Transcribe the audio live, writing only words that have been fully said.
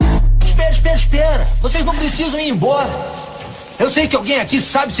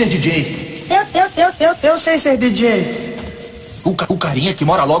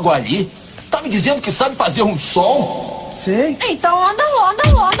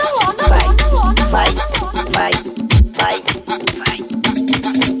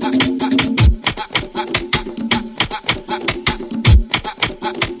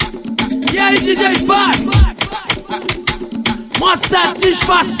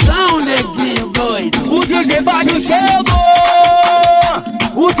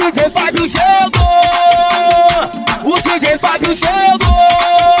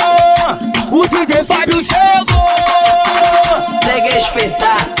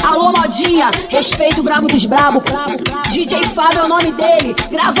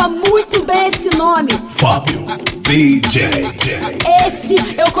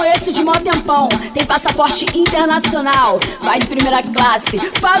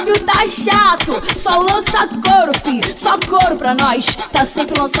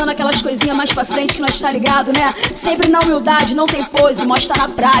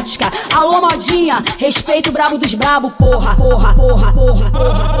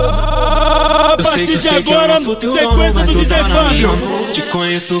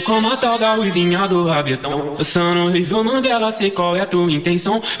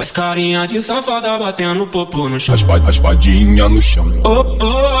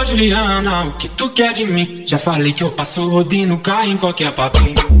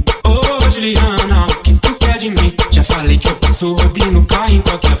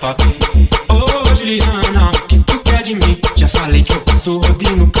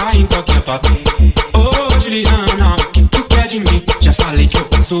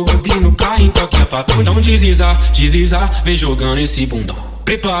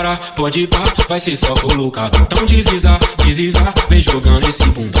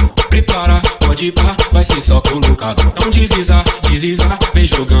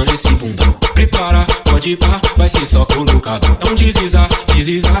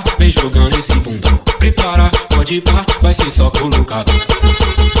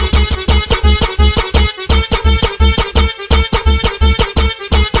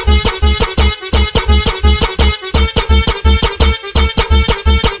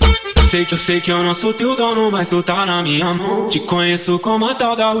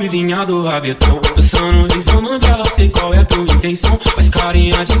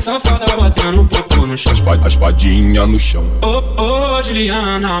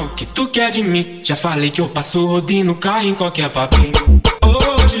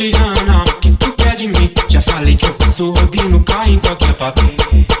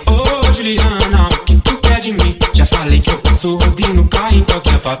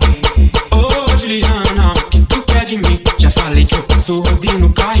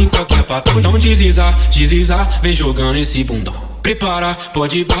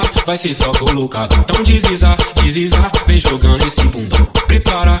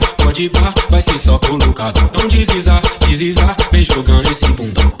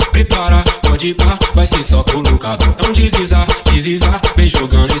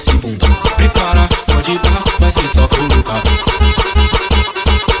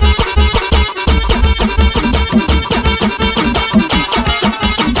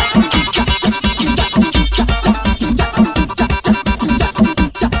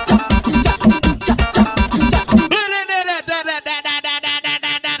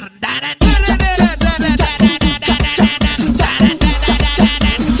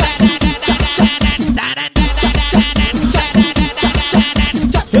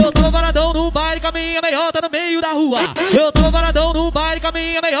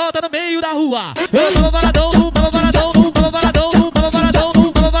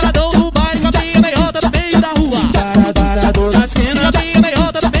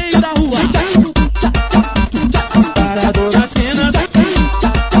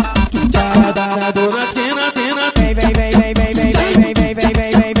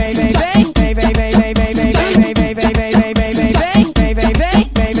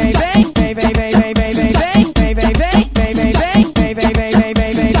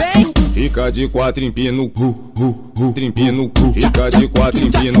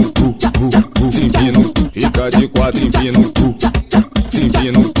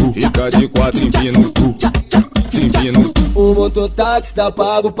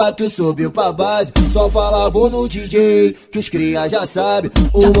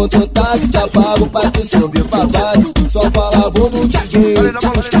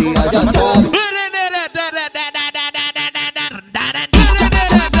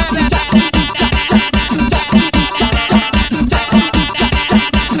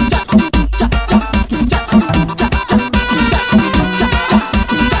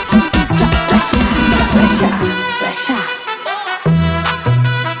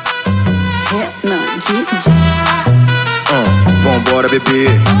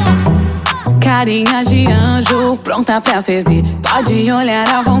beber. Carinha de anjo, pronta pra ferver. Pode olhar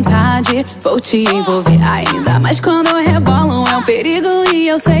à vontade, vou te envolver. Ainda mais quando eu rebolo, é um perigo e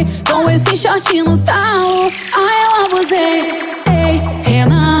eu sei. Com esse short no tal, eu abusei. Ei,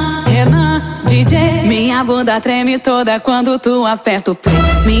 Renan, DJ. Minha bunda treme toda quando tu aperta o play.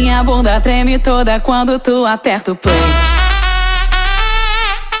 Minha bunda treme toda quando tu aperta o play.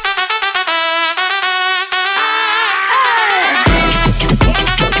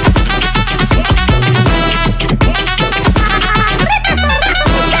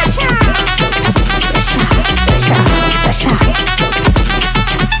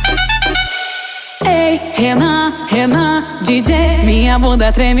 Ei, Renan, DJ. Minha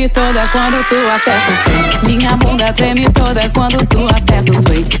bunda treme toda quando tu aperta o play. Minha bunda treme toda quando tu aperta o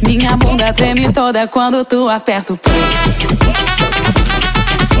play. Minha bunda treme toda quando tu aperta o play.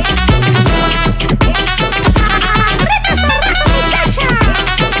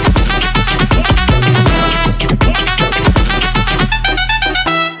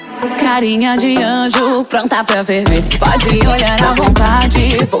 Carinha de anjo, pronta pra ferver. Pode olhar à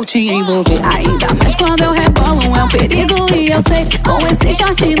vontade, vou te envolver. Ainda mais quando eu rebolo, é um perigo e eu sei. Com esse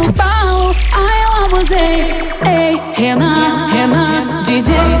short no pau, eu abusei. Ei, Renan,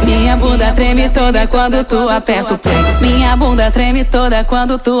 DJ. Minha bunda treme toda quando tu aperta o play. Minha bunda treme toda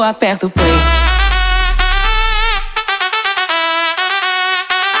quando tu aperta o play.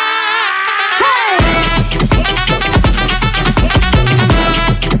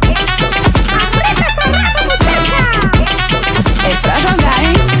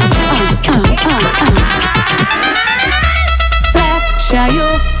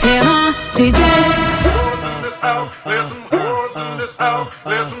 DJ.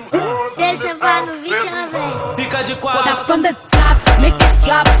 Deixa vai no vídeo, ela vem. Fica de quatro. Now from the top, make it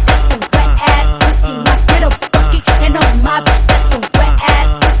drop. That's some wet ass pussy. Now get a bucket and a mop. That's some wet ass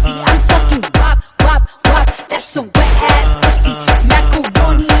pussy. I'm talking wop, wop, wop. That's some wet ass pussy.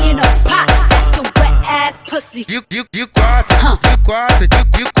 Macaroni in a pot. That's some wet ass pussy. De quatro,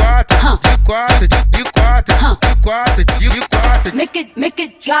 Make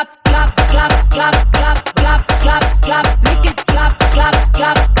it drop, drop, drop, drop, drop, drop, drop, drop. Make it drop, drop,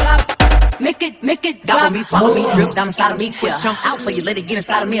 drop, drop. Make it drop. Gobble me, swallow me, drip down inside of me. Quick jump out so you let it get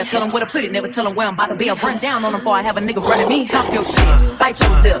inside of me. I tell them where to put it, never tell them where I'm about to be. I'll run down on them before I have a nigga running me. Talk your shit, bite your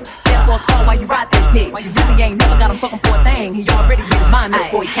lip. Ask for a call while you ride that dick. You really ain't never got him fucking for a thing. He already made his mind up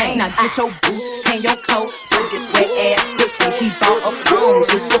before he came. Now get your boots, hang your coat. Throw this wet ass pussy. He bought a phone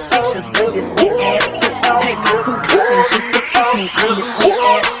just for pictures with this wet ass pussy. Pay my tuition just to kiss me on this wet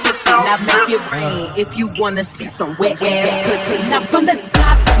ass pussy. Now make it rain if you wanna see some wet ass pussy. Now from the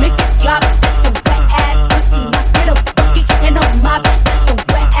top, make it drop. That's some wet ass pussy. Now get a bucket and a mop. That's some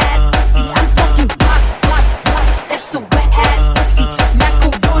wet ass pussy. I'm talking wop, wop, wop. That's some wet ass pussy.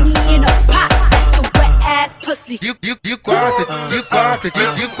 Macaroni in a pot. That's some wet ass pussy. De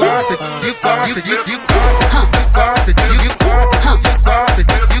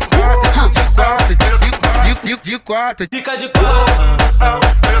quatro. Fica de quatro.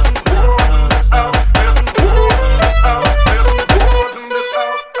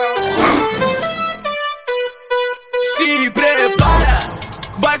 Se prepara,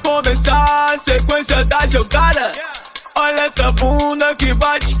 vai começar a sequência da jogada. Olha essa bunda que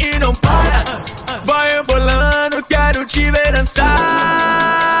bate e não para. Vai embolando, quero te ver dançar.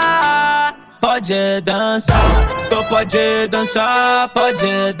 Pode dançar, tu pode dançar,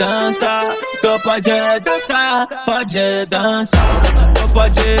 pode dançar. Tu pode dançar, pode dançar. Tu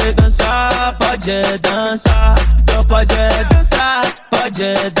pode dançar, pode dançar. Tu pode dançar,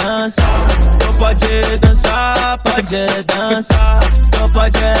 pode dançar. Tu pode dançar, pode dançar. Tu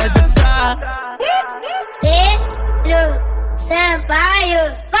pode dançar. Pedro Sampaio,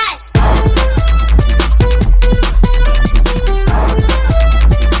 vai!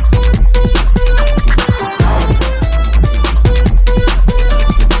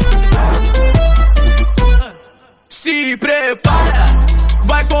 Se prepara,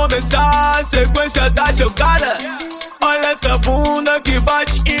 vai começar a sequência da jogada. Olha essa bunda que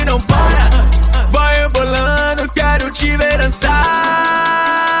bate e não para. Vai embolando, quero te ver dançar.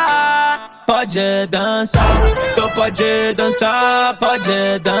 Pode dançar, tu pode dançar,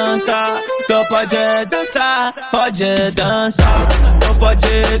 pode dançar. Tu pode dançar, pode dançar. Tu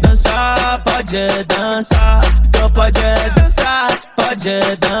pode dançar, pode dançar. Tu pode dançar, pode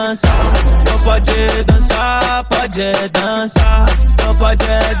dançar. Tu pode dançar, pode dançar. Tu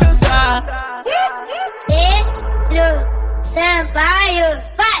pode dançar. Pedro Sampaio,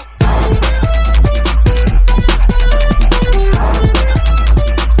 vai!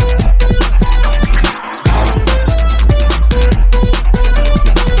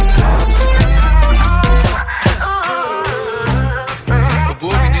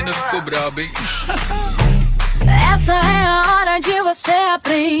 braba, hein? Essa é a hora de você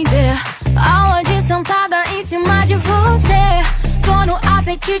aprender. Aula de sentada em cima de você. Tô no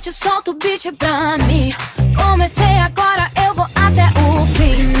apetite, solta o beat pra mim. Comecei agora, eu vou até o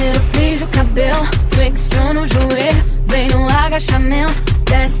fim. Primeiro prende o cabelo, flexiona o joelho, vem no agachamento,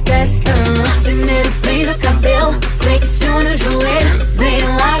 desce, desce. Primeiro prende o cabelo, flexiona o joelho, vem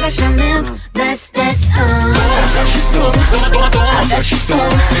no agachamento, desce, desce. Desce, toma, desce, toma,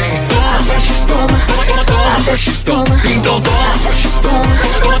 desce, toma, desce, toma, então toma, desce, toma,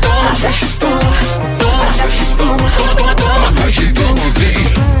 desce, toma, desce, toma, desce, toma.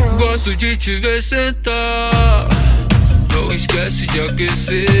 Gosto de te ver sentar, não esquece de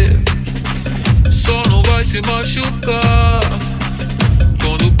aquecer. Só não vai se machucar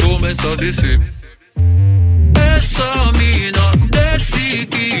quando começa a descer. Essa mina desce,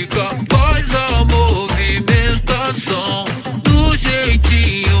 quica, faz a movimentação do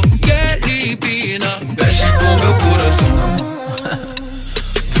jeitinho que ele empina, mexe com meu coração.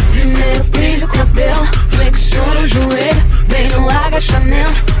 Primeiro prende o cabelo, flexiona o joelho, vem no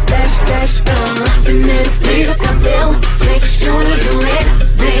agachamento, desce, desce. Primeiro prende o cabelo, flexiona o joelho,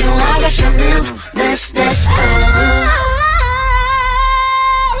 vem no agachamento, desce, desce.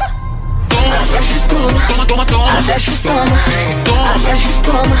 Desce, toma, desce, toma, desce, toma, desce,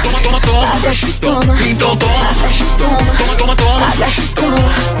 toma, então toma, desce, toma, desce, toma, desce, toma,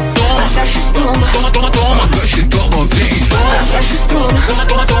 Desce, toma, desce, toma,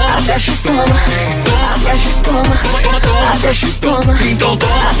 desce, toma, desce, toma, desce, toma, então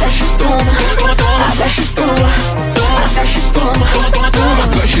toma, desce, toma, desce, toma, desce, toma,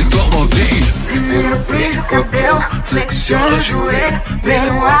 desce, toma. Primeiro prende o cabelo, flexiona o joelho, vem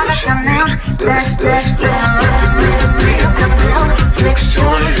no agachamento, desce, desce, desce. Primeiro prende o cabelo,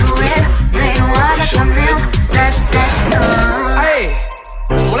 flexiona o joelho, vem no agachamento, desce, desce. Aí,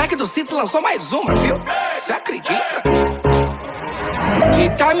 moleque do Cits lançou mais uma, viu? Cê acredita?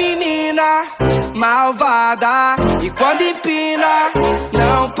 Eita menina malvada, e quando empina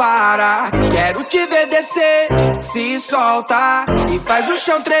não para. Quero te ver descer, se solta e faz o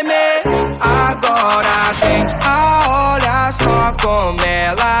chão tremer. Agora vem, olha só como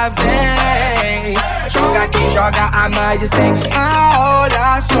ela vem. Joga quem joga a mais de 100.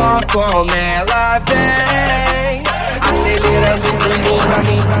 Olha só como ela vem, acelerando o bumbum pra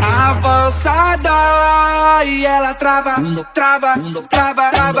mim. Avançada, e ela trava, trava, trava,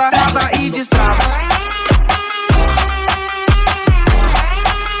 trava, trava e destrava.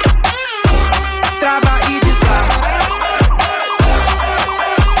 Trava e destrava.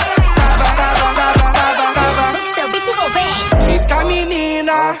 Trava, trava, trava, trava, trava. Eita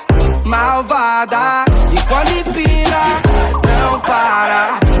menina malvada, e quando empina não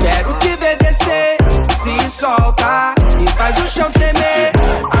para. Quero te ver descer, se solta e faz o chão tremer.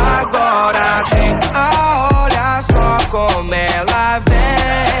 Agora vem, olha só como ela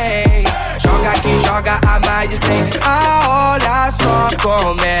vem. Joga quem joga a mais de 100. Olha só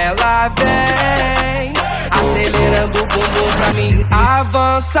como ela vem, acelerando o bumbum pra mim.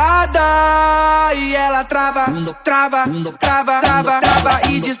 Avançada, e ela trava, trava, trava, trava, trava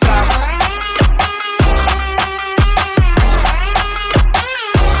e destrava.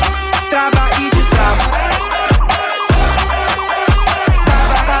 Trava e destrava.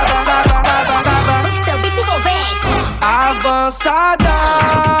 Avançada,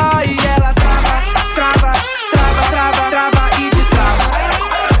 e ela trava, trava, trava, trava, trava e destrava.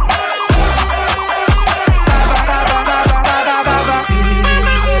 Trava, trava, trava, trava, trava.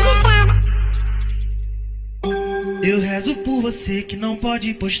 Eu rezo por você que não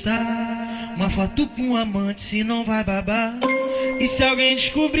pode postar uma foto com um amante, se não vai babar. E se alguém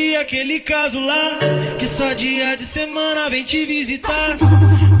descobrir aquele caso lá, que só dia de semana vem te visitar.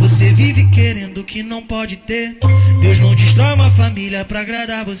 Você vive querendo o que não pode ter. Deus não destrói uma família pra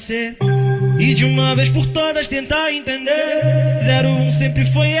agradar você. E de uma vez por todas tentar entender. 01 sempre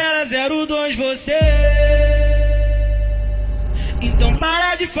foi ela, 02 você. Então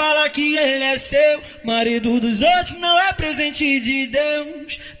para de falar que ele é seu. Marido dos outros não é presente de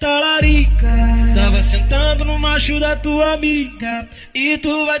Deus. Talarica, tava sentando no macho da tua amiga, e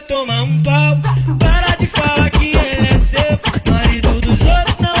tu vai tomar um pau. Para de falar que ele é seu. Marido dos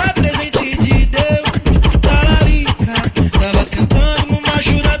outros não é presente de Deus. Talarica, tava sentando no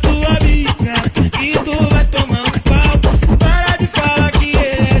macho da tua amiga, e tu vai tomar um pau. Para de falar que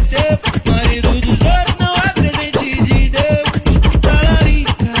ele é seu. Marido dos outros não é presente de Deus.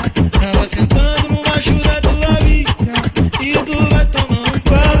 Tava sentando no macho da tua amiga, e tu vai tomar um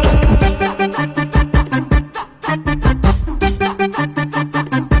pau.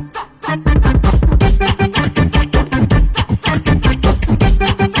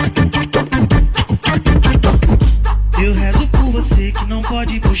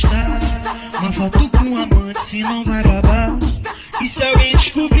 vem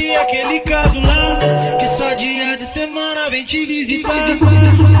descobrir aquele caso lá, que só dia de semana vem te visitar.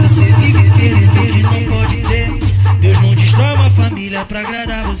 Você vive perdido, não pode ter. Deus não destrói uma família pra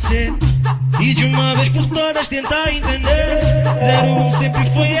agradar você. E de uma vez por todas tentar entender. 01 sempre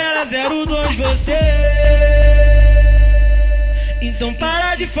foi ela, 02 você. Então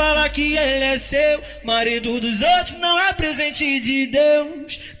para de falar que ele é seu. Marido dos outros não é presente de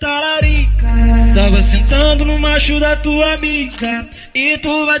Deus. Talarica, tava sentando no macho da tua amiga e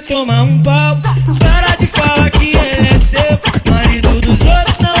tu vai tomar um pau. Para de falar que ele é seu. Marido dos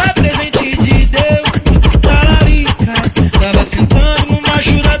outros não é presente de Deus. Talarica, tava sentando no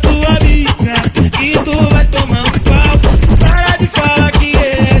macho da tua amiga e tu vai tomar um pau. Para de falar que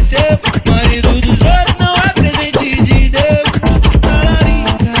ele é seu. Marido dos outros não é presente de Deus.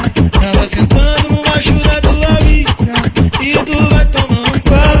 Tava sentando no macho da tua amiga e tu vai tomar um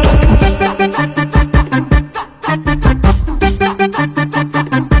pau.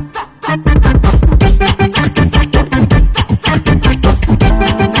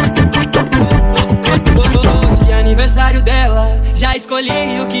 Hoje é aniversário dela, já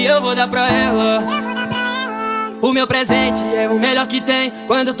escolhi o que eu vou dar pra ela. O meu presente é o melhor que tem.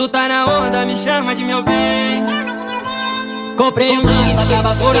 Quando tu tá na onda, me chama de meu bem. Comprei um lança pra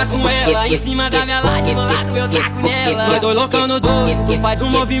baforar com ela. Em cima da minha laje, do lado eu taco nela. Eu dou loucão no 12, tu faz um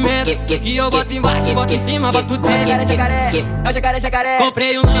movimento que eu boto embaixo, boto em cima, boto dentro. É o jacaré, é o jacaré, jacaré.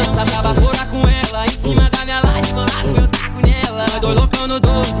 Comprei um lança pra baforar com ela. Em cima da minha laje, do lado eu taco nela. Eu dou loucão no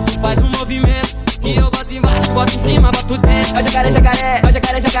 12, tu faz um movimento que eu boto embaixo, boto em cima, boto dentro. É o jacaré, jacaré, é o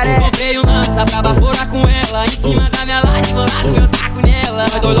jacaré, jacaré. Comprei um lança pra baforar com ela. Em cima da minha laje, do lado eu taco nela.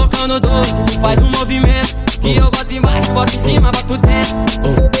 Eu dou loucão no 12, tu faz um movimento que eu boto embaixo, boto em cima, boto dentro.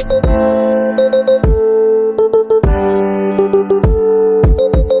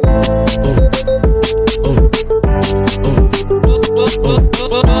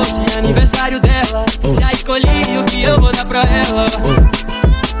 Hoje é aniversário dela, já escolhi o que eu vou dar pra ela.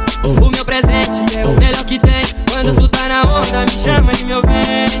 O meu presente é o melhor que tem. Quando tu tá na onda, me chama de meu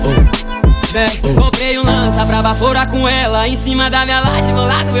bem. Comprei um lança pra baforar com ela. Em cima da minha laje, do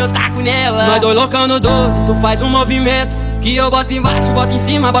lado eu taco nela. Nós dois loucão no 12, tu faz um movimento que eu boto embaixo, boto em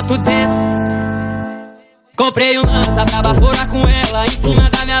cima, boto dentro. Comprei um lança pra baforar com ela. Em cima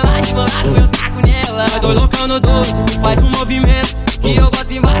da minha laje, do lado eu taco nela. Nós dois loucão no 12, tu faz um movimento que eu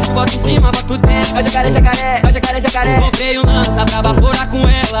boto embaixo, boto em cima, boto dentro. É o jacaré, jacaré, é o jacaré, jacaré. Comprei um lança pra baforar com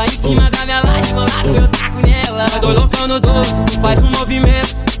ela. Em cima da minha laje, do lado eu taco nela. Nós dois loucão no 12, tu faz um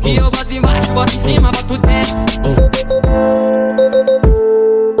movimento que eu boto embaixo, boto em cima, boto dentro.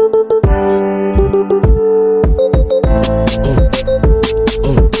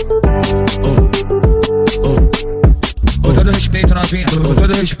 Com todo respeito, novinha, com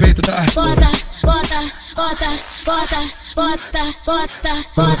todo respeito, tá? Bota, bota, bota, bota, bota, bota,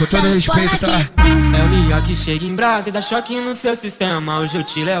 bota. Com todo respeito, tá? É o dia que chega em brasa e dá choque no seu sistema. Hoje eu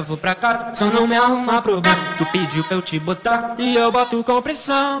te levo pra casa, só não me arruma problema. Tu pediu pra eu te botar e eu boto com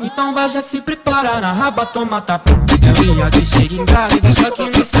pressão. Então vai já se preparar, na raba toma tapa. É o dia que chega em brasa e dá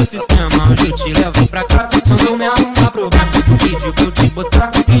choque no seu sistema. Hoje eu te levo pra casa, só não me arruma problema. Tu pediu pra eu te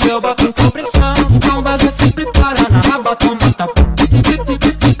botar e eu boto com pressão. Então vai já se preparar, na raba toma tapa.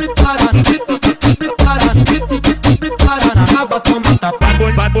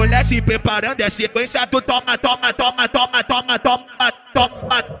 Vai mulher se preparando, é sequência tu toma, toma, toma, toma, toma, toma, toma,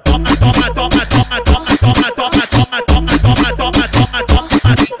 toma, toma, toma, toma, toma, toma, toma, toma, toma, toma, toma, toma,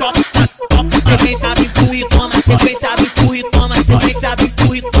 toma. Sequência do empurra e toma, sequência do empurra e toma, sequência do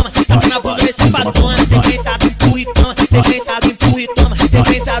empurra e toma, tapa na bunda desse fatona. Sequência do empurra e toma, sequência do empurra e toma,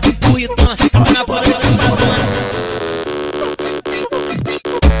 sequência do empurra e toma, tapa na bunda desse fatona.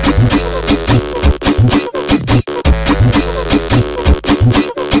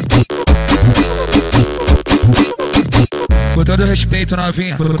 Com todo respeito,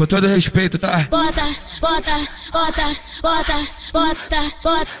 novinha, com todo respeito, tá? Bota, bota, bota, bota, bota,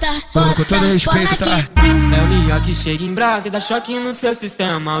 bota, bota. Com todo respeito, tá? É o dia que chega em brasa e dá choque no seu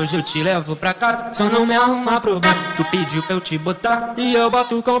sistema. Hoje eu te levo pra casa, só não me arruma problema. Tu pediu pra eu te botar e eu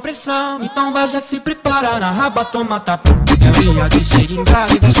boto com pressão. Então vai já se preparar, na raba toma tapa. É o dia que chega em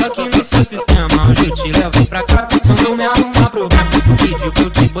brasa e dá choque no seu sistema. Hoje eu te levo pra casa, só não me arruma problema. Tu pediu pra eu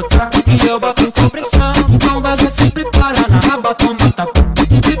te botar e eu boto com pressão. Então vai já se preparar, na raba toma tapa.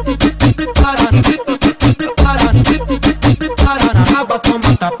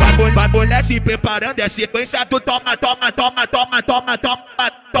 Vai mulher se preparando, é sequência tu toma, toma, toma, toma, toma, toma,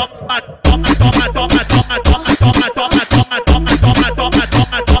 toma, toma, toma, toma, toma, toma, toma, toma, toma, toma,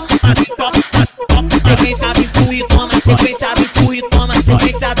 toma, toma, toma. Sequência do empurra e toma, sequência do empurra e toma,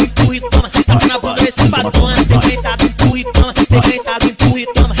 sequência do empurra e toma, tapa na bunda desse fatona. Sequência do empurra e toma, sequência do empurra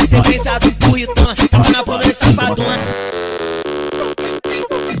sequência do empurra e toma, tapa na bunda desse safadona.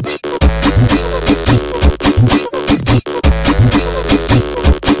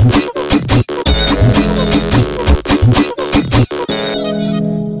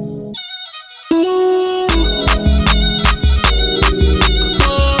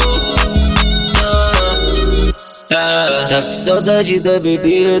 Tá com saudade da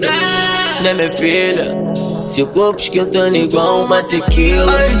bebida, né minha filha? Seu corpo esquentando igual uma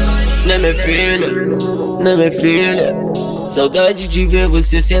tequila, né minha filha? Né minha filha? Saudade de ver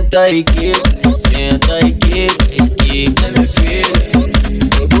você sentar e quica, senta e quica, né minha filha?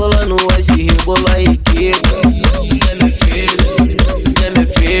 Rebola no ice, rebola e quica, né minha filha? Né minha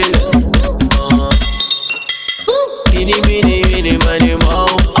filha? Mini, mini, mini, animal,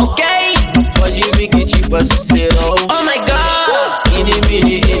 ok? Pode vir que te passo cerol. Oh my god! Mini,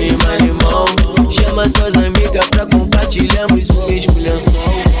 mini, mini, animal. Chama suas amigas pra compartilharmos o mesmo lençol.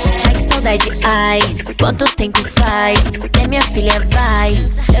 Ai que saudade, ai, quanto tempo faz? É minha filha, vai,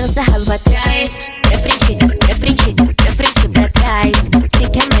 dança rabo pra trás, pra frente, pra frente, pra frente, pra trás. Se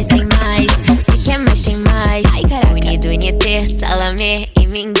quer mais, tem mais, se quer mais, tem mais. Ai caralho, unido, uniter, salamê e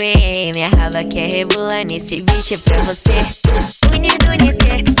minguê. Minha raba quer rebolar nesse beat pra você. Unido,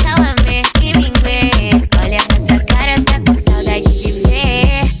 uniter, salamê e minguê. Olha pra essa cara, tá com saudade de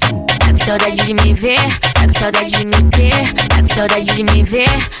ver. Tá com saudade de me ver, tá com saudade de me ter. Tá com saudade de me ver,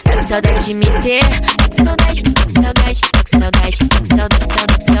 tá com saudade de me ter. Tá com saudade, tá com saudade, tá com saudade, tá com saudade,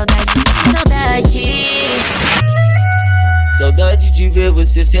 saudade, saudade, saudades. Saudade de ver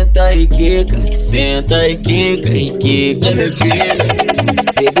você sentar e quica, senta e quica, né minha filha?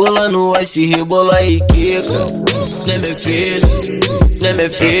 Rebola no ice, rebola e quica, né minha filha? Né minha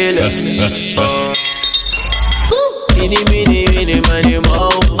filha? Mini, mini, mini, animal,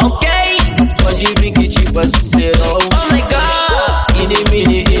 ok? Pode vir que te passo cerol. Oh my god! Mini,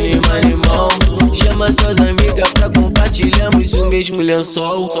 mini, mini, animal. Chama suas amigas pra compartilharmos o mesmo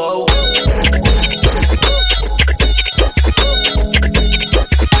lençol.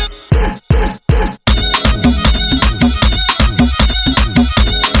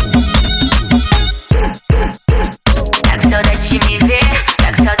 Tá com saudade de me ver,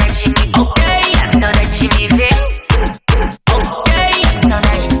 tá com saudade de me ter. Tá com saudade de me ver. Tá com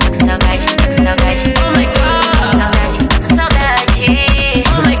saudade, tá com saudade, tá com saudade. Oh my god! Saudade, tá com saudade.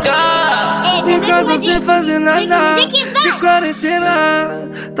 Oh my god! Em casa sem fazer nada, de quarentena,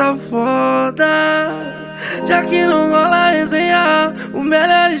 tá foda. Já que não rola resenhar, o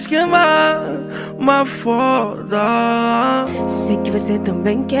melhor esquema, uma foda. Sei que você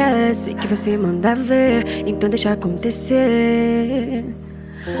também quer, sei que você manda ver, então deixa acontecer.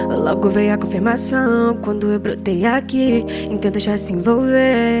 Logo veio a confirmação quando eu brotei aqui, então deixa se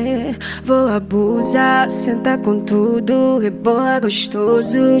envolver. Vou abusar, senta com tudo, rebola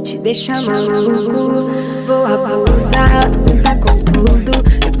gostoso, te deixa maluco. Vou abusar, senta com tudo,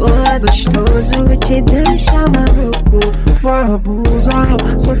 rebola gostoso, te deixa maluco. Vou abusar,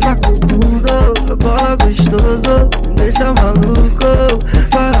 senta com tudo, rebola gostoso, me deixa maluco.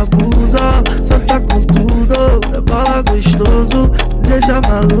 Vai abusar, senta com tudo, rebola gostoso, me deixa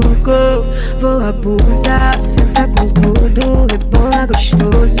maluco. Vou abusar, senta com tudo, rebola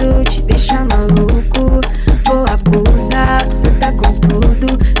gostoso, te deixa maluco. Vou abusar, senta com tudo,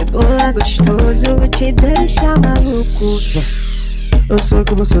 rebola gostoso, te deixa maluco. Eu sei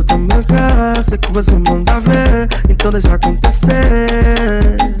que você também quer, sei que você manda ver, então deixa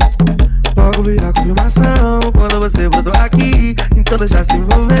acontecer. Logo vi a confirmação quando você botou aqui, então deixa se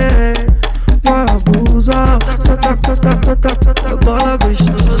envolver. Vai abusar, só tá, bola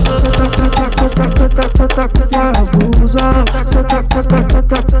gostoso. Vai abusar, só tá,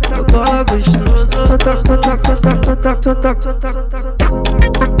 bola gostoso.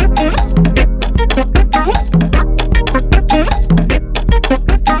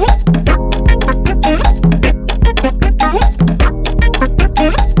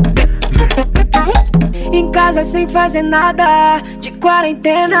 Em casa sem fazer nada, de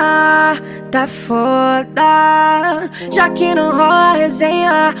quarentena, tá foda. Já que não rola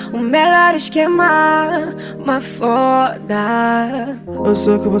resenha, o melhor esquema, uma foda. Eu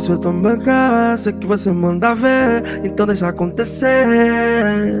sei que você também quer, sei que você manda ver, então deixa acontecer.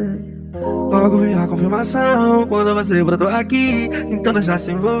 Logo vi a confirmação quando você brotou aqui, então deixa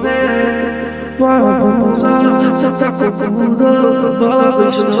se envolver. Vai abusar, senta com tudo, bola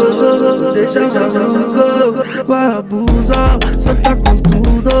gostoso, deixa maluco. Vai abusar, senta com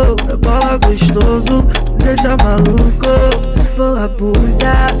tudo, bola gostoso, deixa maluco. Vou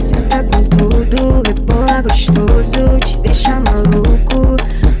abusar, senta com tudo, rebola gostoso, te deixa maluco.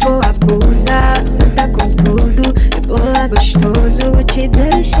 Vou abusar, senta com tudo, rebola gostoso, te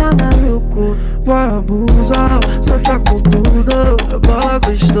deixa maluco. Vai abusar, só tá com tudo. É bola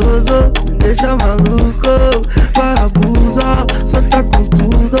gostoso, me deixa maluco. Vai abusar, só tá com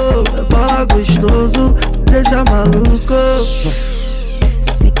tudo. É bola gostoso, me deixa maluco.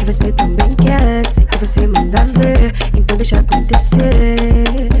 Sei que você também quer, sei que você manda ver, então deixa acontecer.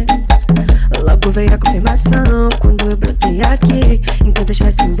 Logo veio a confirmação quando eu brotei aqui, então deixa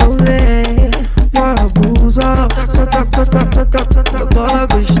se envolver. Vai abusar, só tá bola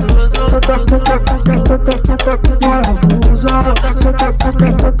gostoso. Só tá vai abusar, só tá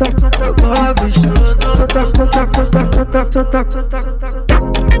bola gostoso. Só tá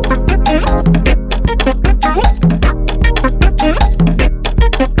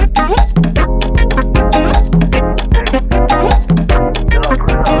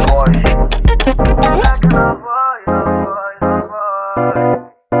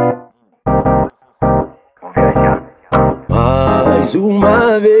Mais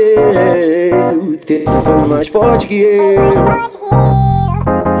uma vez, o tempo foi mais forte que eu.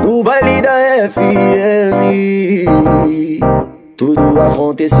 No baile da FM, tudo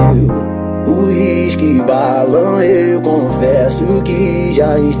aconteceu. O uísque, balão, eu confesso que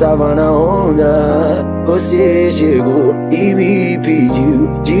já estava na onda. Você chegou e me pediu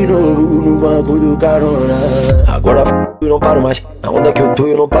de novo no banco do carona. Agora eu não paro mais, na onda que eu tô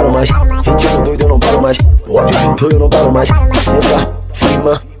eu não paro mais. Ritmo doido eu não paro mais, no ódio que eu tô eu não paro mais. Senta,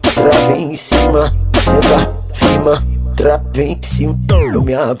 firma, trava em cima. Senta, firma, trava em cima. Eu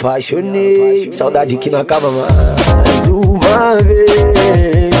me apaixonei, saudade que não acaba mais. Uma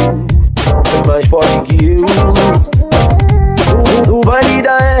vez foi mais forte que eu. No baile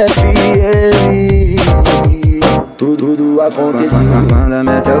da FM, tudo aconteceu. Quando a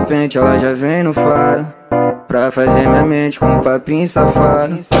meta é o pente, ela já vem no faro pra fazer minha mente com um papinho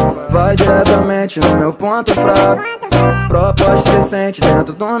safado. Vai diretamente no meu ponto fraco, proposta decente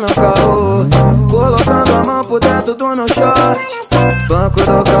dentro do meu carro, colocando a mão por dentro do meu short. Banco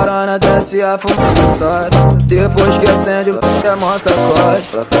do carona desce a fumaça, depois que acende a mostra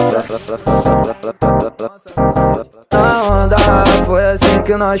corte. Na onda foi assim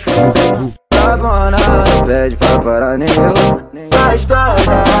que nós fomos. A bona não pede pra parar nem eu. Na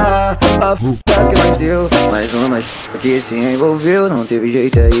história, a puta que nós deu. Mais uma que se envolveu, não teve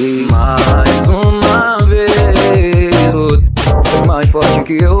jeito aí. Mais uma vez, o mais forte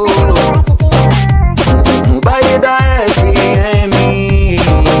que eu. No baile da FM,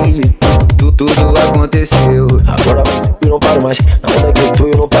 tudo aconteceu. Agora eu não paro mais, na onda que eu tô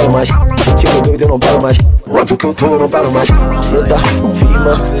eu não paro mais. Ritmo doido eu não paro mais, no ódio que eu tô eu não paro mais. Senta,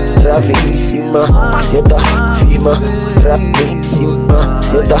 firma, trava em cima. Senta, firma, trava em cima.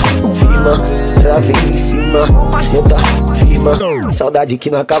 Senta, firma, trava em cima. Senta, firma, saudade que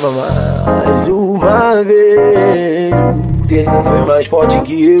não acaba mais. Uma vez, o terror foi mais forte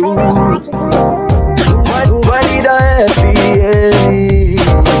que eu. No baile da FM,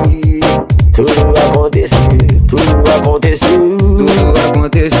 tudo aconteceu, tudo aconteceu, tudo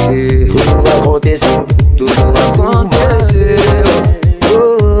aconteceu, tudo aconteceu, tudo aconteceu.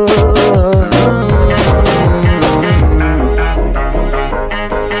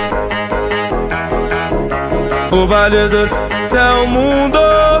 O baile do é o mundo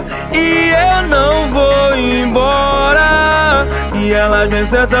e eu não vou embora. E elas vem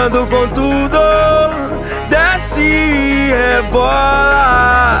sentando com tudo, desce e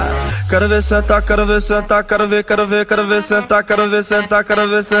rebola. Quero ver sentar, quero ver sentar, quero ver sentar, quero ver sentar, quero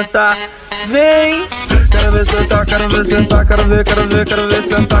ver sentar. Vem! Quero ver sentar, quero ver sentar, quero ver sentar,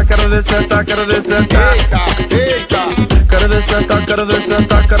 quero ver sentar, quero ver sentar. Quero ver sentar, quero ver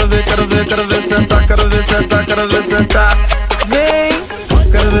sentar, quero ver sentar, quero ver sentar, quero ver sentar. Vem!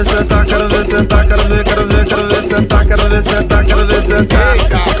 Quero ver sentar, quero ver sentar, quero ver sentar, quero ver sentar, quero ver sentar.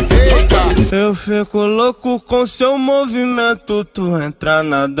 Eu fico louco com seu movimento, tu entra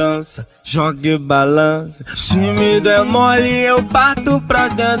na dança, joga e balança. Se me der mole eu parto pra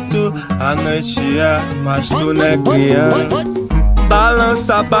dentro, a noite é, mas tu não é criança.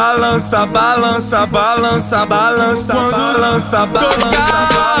 Balança, balança, balança, balança, balança, balança, balança,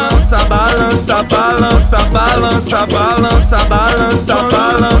 balança, balança, balança, balança, balança, balança,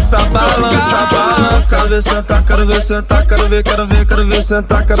 balança, balança, balança. Quero ver sentar, quero ver sentar, quero ver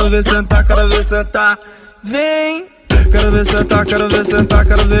sentar, quero ver sentar, quero ver sentar. Vem! Quero ver sentar, quero ver sentar,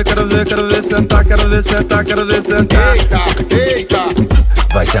 quero ver sentar, quero ver sentar, quero ver sentar.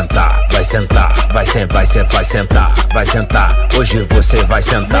 Vai sentar, vai sentar, vai sentar, vai sentar. Hoje você vai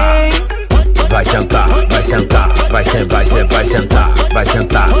sentar. Vai sentar, vai sentar, vai sentar, vai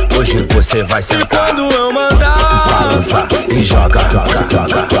sentar. Hoje você vai sentar. Quando eu mandar, balança e joga, joga,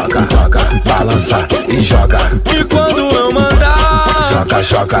 joga, joga, joga. Balança e joga. E quando eu mandar, Joga,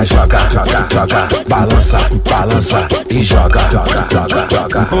 joga, joga, joga, joga. Balança, balança e joga, joga, joga,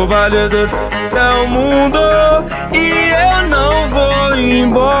 joga. O baile do é o mundo e eu não vou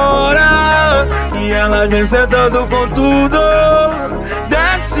embora. E ela vem sentando com tudo,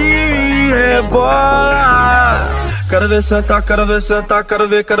 desce e rebola. Quero ver sentar, quero ver sentar, quero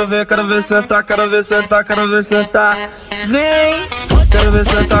ver sentar, quero ver sentar, quero ver sentar. Vem! Quero ver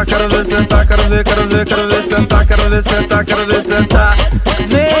sentar, quero ver sentar, quero ver sentar, quero ver sentar, quero ver sentar.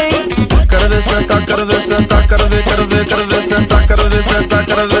 Vem! Quero ver sentar, quero ver sentar, quero ver sentar, quero ver sentar,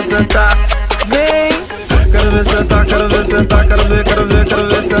 quero ver sentar. Vem! Quero ver sentar, quero ver sentar, quero ver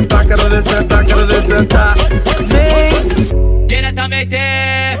sentar, quero ver sentar, quero ver sentar. Vem! Diretamente,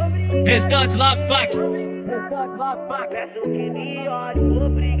 restante love fuck. Peço que me olhe,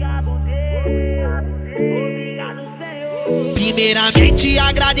 obrigado Deus, obrigado Senhor. Primeiramente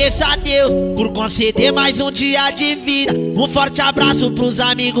agradeço a Deus por conceder mais um dia de vida. Um forte abraço pros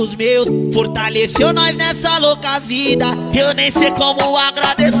amigos meus, fortaleceu nós nessa louca vida. Eu nem sei como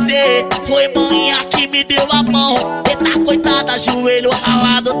agradecer, foi manhã que me deu a mão. Eita coitada, joelho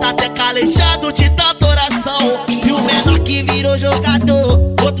ralado, tá até calejado de tanta oração. E o menor que virou jogador,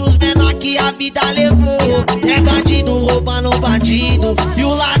 outros menor que a vida levou. É bandido roubando bandido, e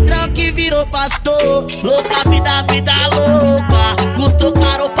o ladrão que virou pastor. Louca vida, vida louca, custou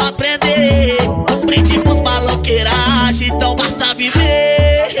caro pra aprender. Um brinde pros maloqueiragem, então basta viver.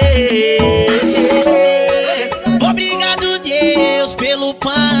 Obrigado Deus pelo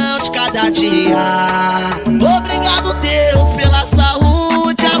pão de cada dia. Obrigado Deus pela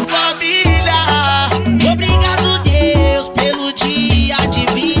saúde, a família. Obrigado Deus pelo dia de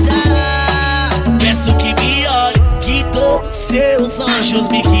vida. Peço que me olhe, que todos seus anjos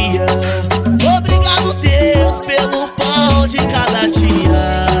me guiam. Obrigado Deus pelo pão de cada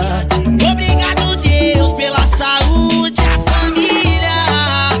dia. Obrigado Deus pela saúde, a família.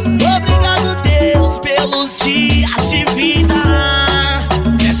 Obrigado Deus pelos dias de vida.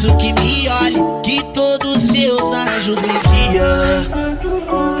 Peço que me olhe, que todos seus anjos me guiam.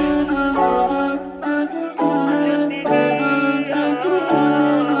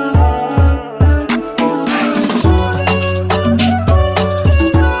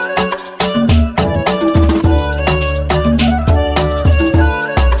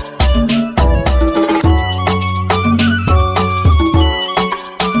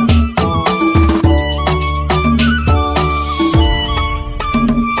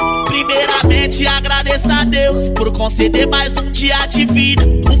 Agradeço a Deus por conceder mais um dia de vida.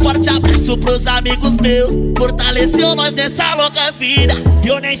 Um forte abraço pros amigos meus, fortaleceu nós nessa louca vida.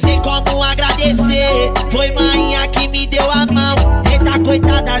 Eu nem sei como agradecer, foi manhã que me deu a mão. Eita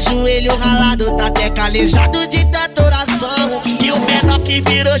coitada, joelho ralado, tá até calejado de tanta oração. E o menor que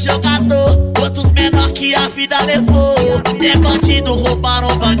virou jogador, outros menor que a vida levou. É bandido,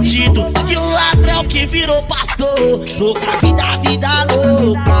 roubaram bandido, e o ladrão que virou pastor. Louca vida, vida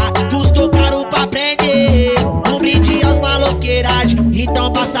louca, custou caro pra aprender. Um brinde aos maloqueiragem, então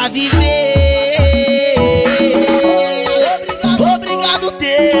basta viver. Obrigado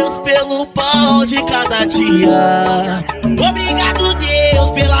Deus pelo pão de cada dia. Obrigado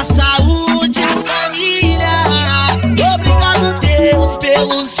Deus pela saúde, a família. Obrigado Deus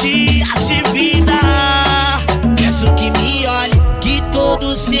pelos dias de vida. Peço que me olhe, que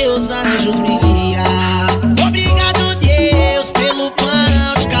todos seus anjos me guiam. Obrigado Deus pelo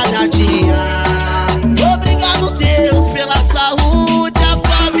pão de cada dia. Obrigado Deus pela saúde, a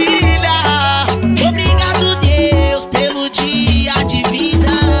família. Obrigado Deus pelo dia de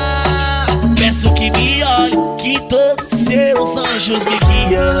vida. Peço que me olhe, que todos seus anjos me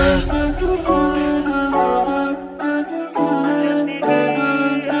guiam.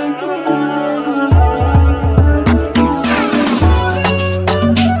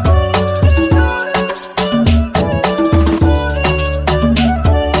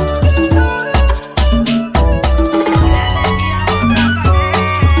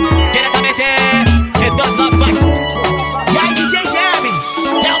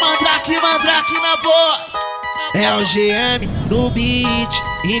 É o GM no beat,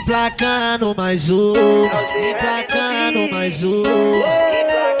 emplacando mais um, emplacando mais um.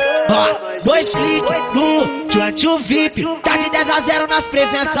 Ó, 2 cliques no Muito VIP, tá de 10 a 0 nas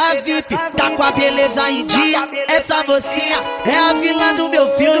presenças VIP. Tá com a beleza em dia, essa mocinha é a vilã do meu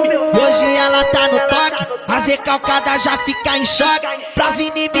filme. Hoje ela tá no toque, as recalcadas já fica em choque. Pras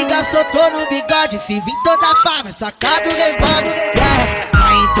inimigas soltou no bigode, se vir toda pá vai sacar do revólver.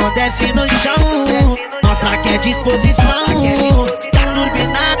 Aí então desce no chão, mostra que é disposição. Tá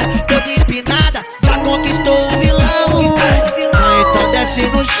turbinada, toda empinada, já conquistou o vilão. Aí então desce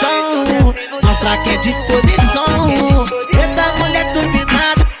no chão, mostra que é disposição. Eita mulher turbinada,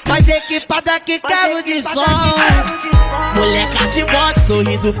 equipada que carro de som. Mulher cativante,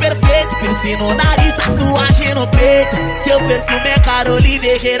 sorriso perfeito, piercing no nariz, tatuagem no peito. Seu perfume é Carolina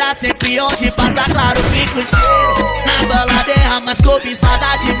Herrera, sempre onde passa claro fica o cheiro. Na balada é a mais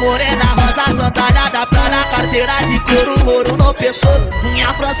cobiçada de morena, rosa sandália pra na carteira de couro, ouro no pescoço,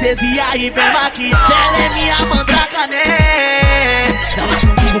 unha francesa e aí bem maquiada. Ela é minha mandraca, né? Tava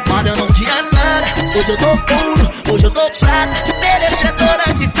comigo quando eu não tinha nada. Hoje eu tô ouro, hoje eu tô prata,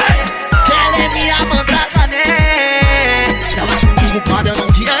 merecedora de fé. Ela é minha mandraca, né? Tava comigo quando eu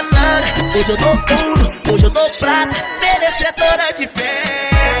não tinha nada. Hoje eu tô ouro, hoje eu tô prata, merecedora de fé.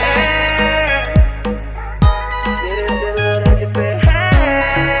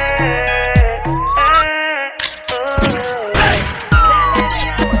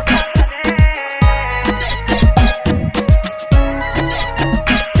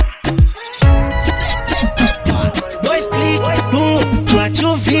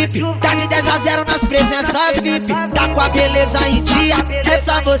 Tá de 10 a 0 nas presenças VIP. Tá com a beleza em dia.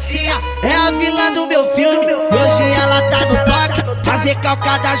 Essa mocinha é a vilã do meu filme. Hoje ela tá no toque, a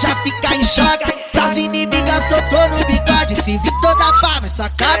recalcada já fica em choque. Pras inimigas soltou no bigode, se vi toda a pá, vai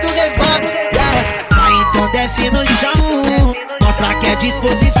sacar do revólver. Vai então desce no chão, mostra que é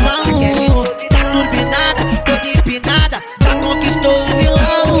disposição. Tá turbinada, toda empinada, já conquistou o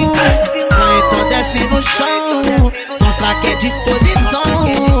vilão. Vai então desce no chão, mostra que é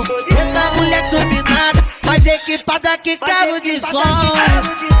disposição. Eita mulher turbinada, mais equipada que carro de som.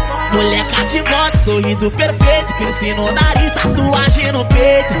 Mulher cativante, sorriso perfeito, piercing no nariz, tatuagem no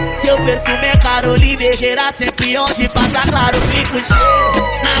peito. Seu perfume é Carolina Herrera, sempre onde passa claro fica o cheiro.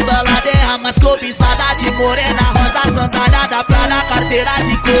 Na balada é a mais cobiçada de morena, rosa sandália pra na carteira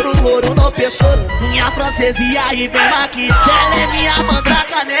de couro, ouro no pescoço, unha francesa e aí bem maquiada. Ela é minha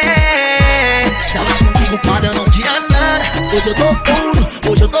mandraca, né? Tava comigo quando eu não tinha nada. Hoje eu tô ouro,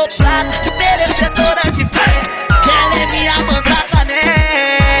 hoje eu tô prata, merecedora de fé. Ela é minha mandraca, né?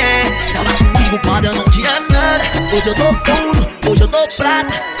 Tava comigo quando eu não tinha nada. Hoje eu tô ouro, hoje eu tô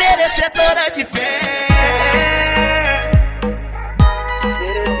prata, merecedora de fé.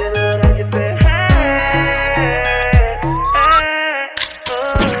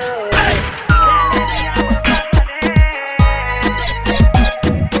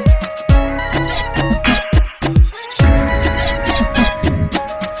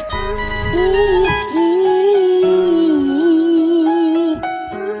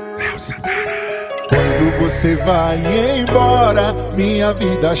 Você vai embora, minha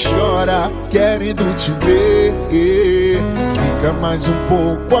vida chora, querendo te ver. Fica mais um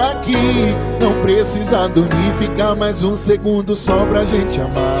pouco aqui, não precisa dormir, fica mais um segundo só pra gente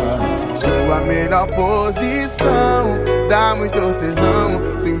amar. Sua melhor posição, dá muito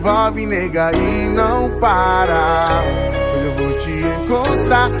tesão, se envolve, nega, e não para. Eu vou te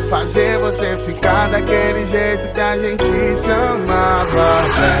encontrar, fazer você ficar daquele jeito que a gente se amava.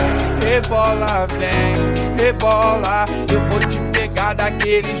 Rebola, vem, rebola, eu vou te pegar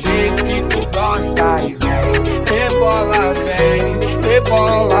daquele jeito que tu gosta. E vem, rebola, vem,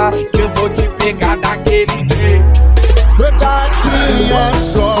 rebola, eu vou te pegar daquele jeito. Gatinha,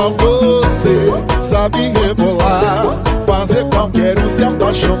 só você sabe rebolar, fazer qualquer um se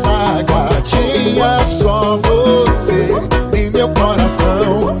apaixonar. Gatinha, só você em meu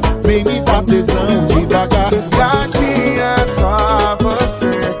coração, vem me dar tesão devagar. Gatinha, só você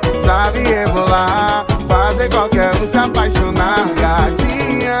sabe rebolar, fazer qualquer um se apaixonar.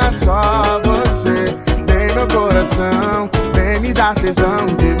 Gatinha, só você tem meu coração, vem me dar tesão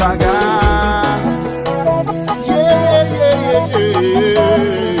devagar.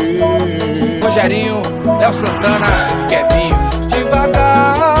 Rogerinho, Léo Santana, Kevinho.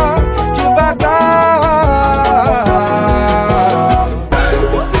 Devagar, devagar.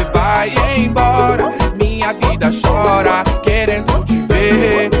 Você vai embora, minha vida chora, querendo te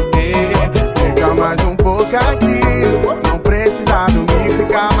ver. Fica mais um pouco aqui, não precisa dormir,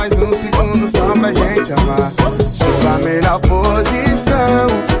 fica mais um segundo só pra gente amar. Sua melhor posição,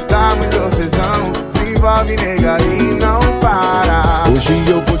 dá muito tesão, se envolve, nega, e não para. Hoje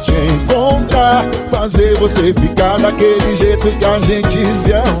eu vou te encontrar, fazer você ficar daquele jeito que a gente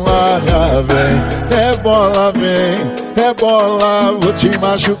se amava. Vem, rebola, vou te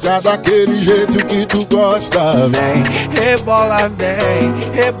machucar daquele jeito que tu gosta. Vem,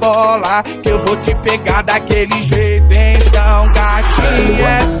 rebola, que eu vou te pegar daquele jeito. Então, gatinha,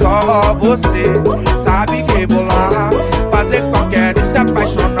 é só você sabe rebolar, fazer qualquer um se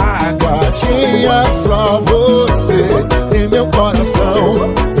apaixonar. Gatinha, só você em meu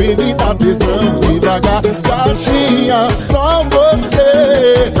coração, vem me dar tesão devagar. Gatinha, só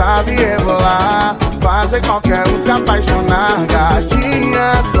você sabe rebolar, fazer qualquer um se apaixonar.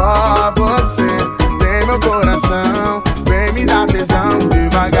 Gatinha, só meu coração, vem me dar tesão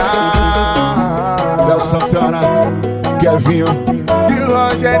devagar. Léo Santana, Kevinho e o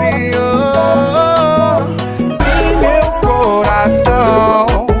Rogerinho. Em meu coração,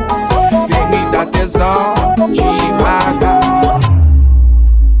 vem me dar tesão devagar.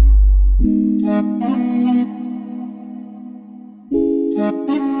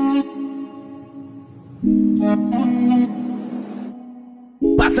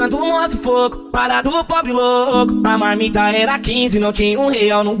 Passando o moço fogo, parado o pobre louco. A marmita era 15, não tinha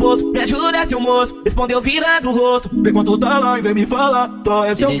R$1 no bolso. Me ajuda, seu moço, respondeu virando o rosto. Vem quando tá lá e vem me falar. Tó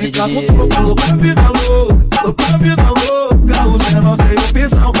é seu ficar com troco. Louca vida louca, louca vida louca. Hoje é nossa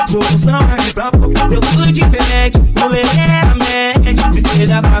opção, solução é ir pra boca. Eu fui diferente, mulher era mente. Se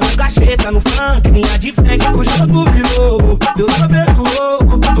espelhava no cacheta, no funk, linha de frente. O jogo virou, Deus abençoou.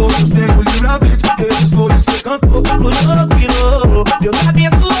 Todos têm o livramento, eu escolho ser cantor. O jogo virou, Deus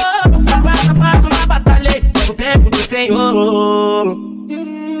abençoou. Fui passo a passo na batalha, no tempo do Senhor.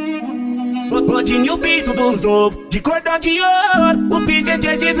 Rodinho o pinto dos novos, de cordão de ouro. O pedido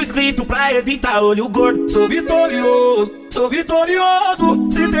é Jesus Cristo pra evitar olho gordo. Sou vitorioso,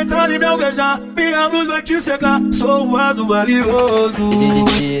 se tentarem me alvejar, minha luz vai te cegar. Sou um vaso valioso.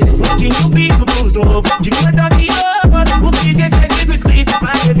 Rodinho o pinto dos novos, de cordão de ouro. O pedido é Jesus Cristo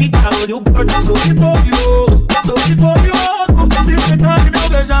pra evitar olho gordo. Sou vitorioso, se tentarem me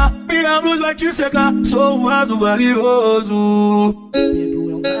alvejar, minha luz vai te cegar. Sou um vaso valioso.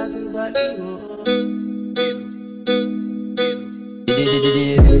 Pedro é um vaso valioso.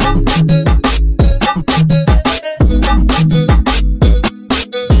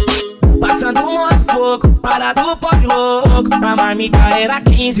 Passando o moço fogo, parado o pobre louco. A marmita era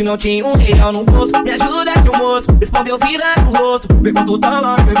 15, não tinha R$1 no bolso. Me ajuda, seu moço, respondeu virando o rosto. Vem quando tá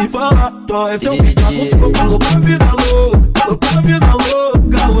lá, vem me falar. Tó é seu ficar com troco. Louca vida louca, louca vida louca.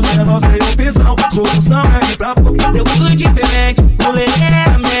 Hoje é nossa opção, solução é ir pra boca. Eu fui diferente, mulher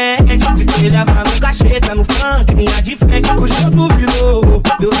era mente. Se espelhava no cacheta, no funk, linha de frente. O jogo virou,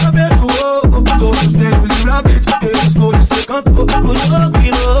 Deus abençoou. Todos têm o livramento, eu escolho ser cantor. O jogo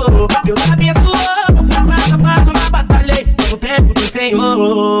virou, Deus abençoou. Fui passo a passo na batalha, no tempo do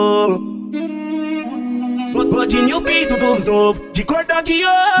Senhor. Rodinho o pinto dos novos, de cordão de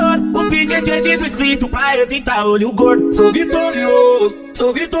ouro. O pedido é Jesus Cristo pra evitar olho gordo. Sou vitorioso,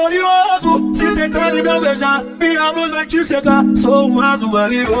 se tentarem me alvejar, minha luz vai te cegar. Sou um vaso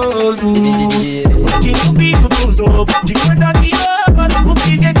valioso. Rodinho o pinto dos novos, de cordão de ouro. O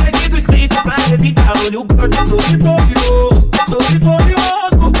pedido é Jesus Cristo pra evitar olho gordo. Sou vitorioso,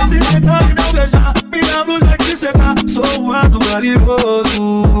 se tentarem me alvejar, minha luz vai te cegar. Sou um vaso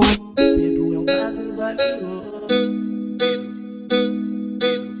valioso. Pedro é um vaso valioso.